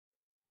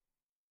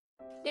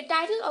The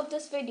title of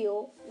this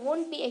video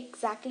won't be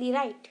exactly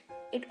right.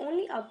 It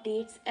only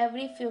updates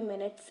every few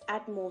minutes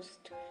at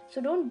most.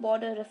 So don't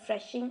bother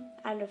refreshing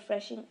and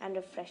refreshing and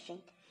refreshing.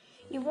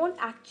 You won't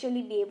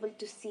actually be able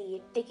to see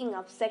it ticking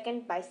up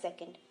second by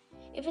second.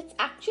 If it's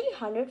actually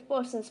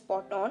 100%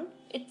 spot on,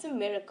 it's a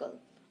miracle.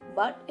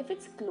 But if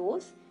it's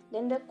close,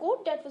 then the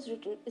code that was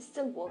written is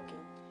still working.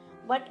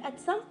 But at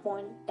some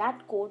point,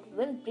 that code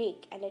will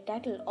break and the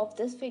title of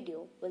this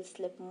video will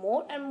slip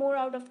more and more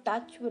out of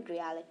touch with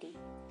reality.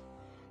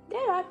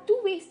 There are two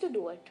ways to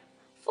do it.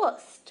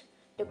 First,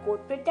 the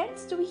code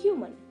pretends to be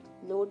human,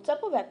 loads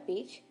up a web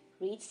page,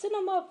 reads the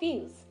number of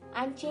views,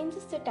 and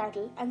changes the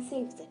title and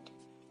saves it.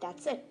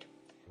 That's it.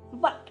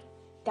 But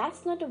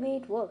that's not the way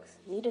it works,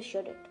 neither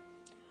should it.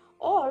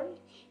 Or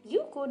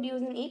you could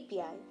use an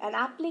API, an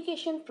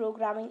application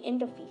programming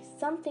interface,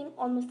 something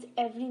almost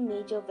every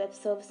major web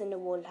service in the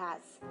world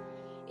has.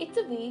 It's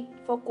a way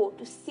for code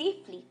to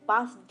safely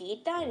pass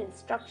data and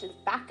instructions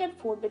back and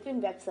forth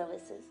between web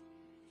services.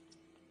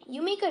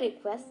 You make a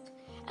request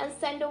and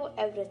send over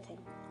everything,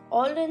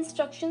 all the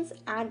instructions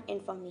and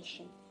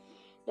information.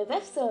 The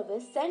web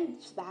service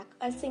sends back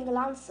a single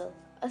answer,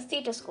 a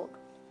status code.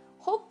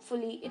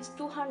 Hopefully it's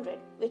 200,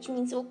 which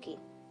means okay.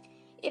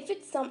 If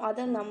it's some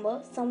other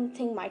number,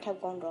 something might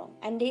have gone wrong,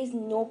 and there is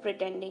no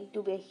pretending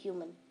to be a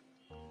human.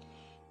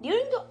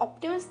 During the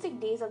optimistic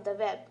days of the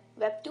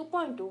Web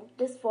 2.2,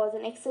 this was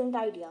an excellent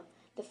idea.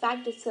 The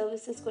fact that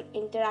services could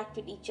interact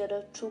with each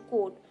other through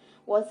code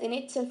was in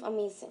itself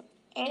amazing.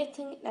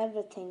 Anything and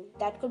everything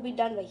that could be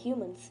done by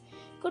humans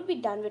could be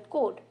done with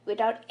code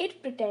without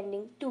it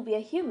pretending to be a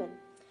human.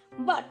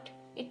 But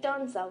it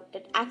turns out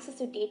that access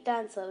to data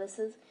and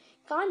services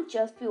can't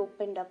just be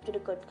opened up to the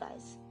good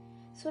guys.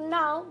 So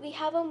now we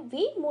have a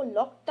way more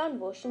locked down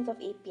versions of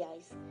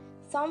APIs.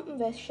 Some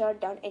were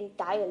shut down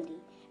entirely,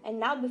 and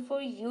now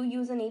before you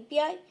use an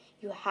API,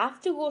 you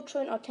have to go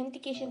through an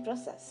authentication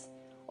process.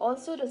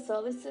 Also, the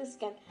services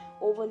can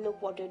overlook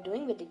what you're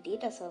doing with the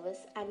data service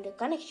and the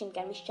connection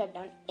can be shut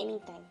down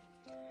anytime.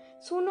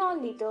 Sooner or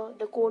later,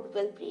 the code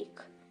will break.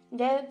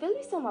 There will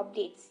be some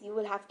updates you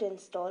will have to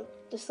install,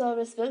 the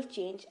service will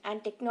change,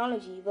 and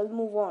technology will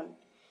move on.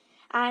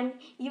 And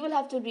you will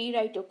have to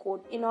rewrite your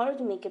code in order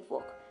to make it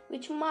work,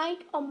 which might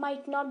or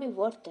might not be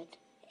worth it.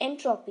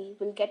 Entropy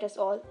will get us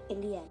all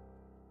in the end.